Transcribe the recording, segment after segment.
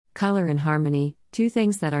Color and harmony, two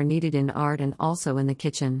things that are needed in art and also in the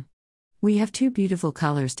kitchen. We have two beautiful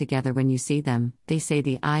colors together when you see them. They say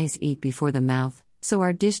the eyes eat before the mouth, so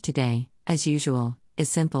our dish today, as usual, is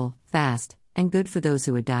simple, fast, and good for those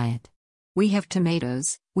who would diet. We have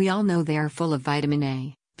tomatoes. We all know they are full of vitamin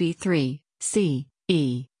A, B3, C,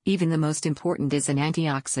 E, even the most important is an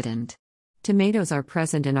antioxidant. Tomatoes are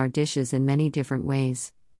present in our dishes in many different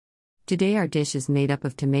ways. Today our dish is made up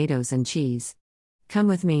of tomatoes and cheese. Come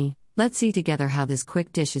with me, let's see together how this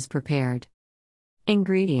quick dish is prepared.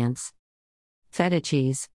 Ingredients: feta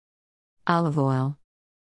cheese, olive oil,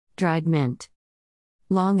 dried mint,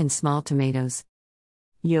 long and small tomatoes,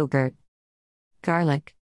 yogurt,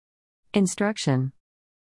 garlic. Instruction: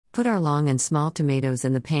 put our long and small tomatoes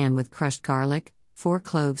in the pan with crushed garlic, 4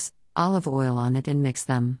 cloves, olive oil on it and mix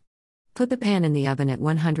them. Put the pan in the oven at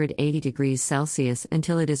 180 degrees Celsius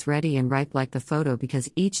until it is ready and ripe like the photo,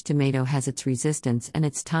 because each tomato has its resistance and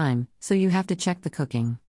its time, so you have to check the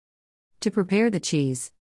cooking. To prepare the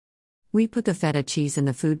cheese, we put the feta cheese in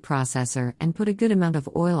the food processor and put a good amount of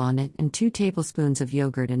oil on it and 2 tablespoons of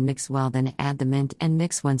yogurt and mix well, then add the mint and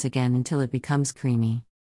mix once again until it becomes creamy.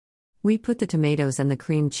 We put the tomatoes and the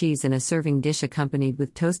cream cheese in a serving dish accompanied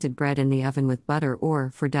with toasted bread in the oven with butter,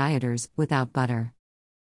 or, for dieters, without butter.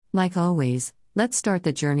 Like always, let's start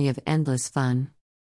the journey of endless fun.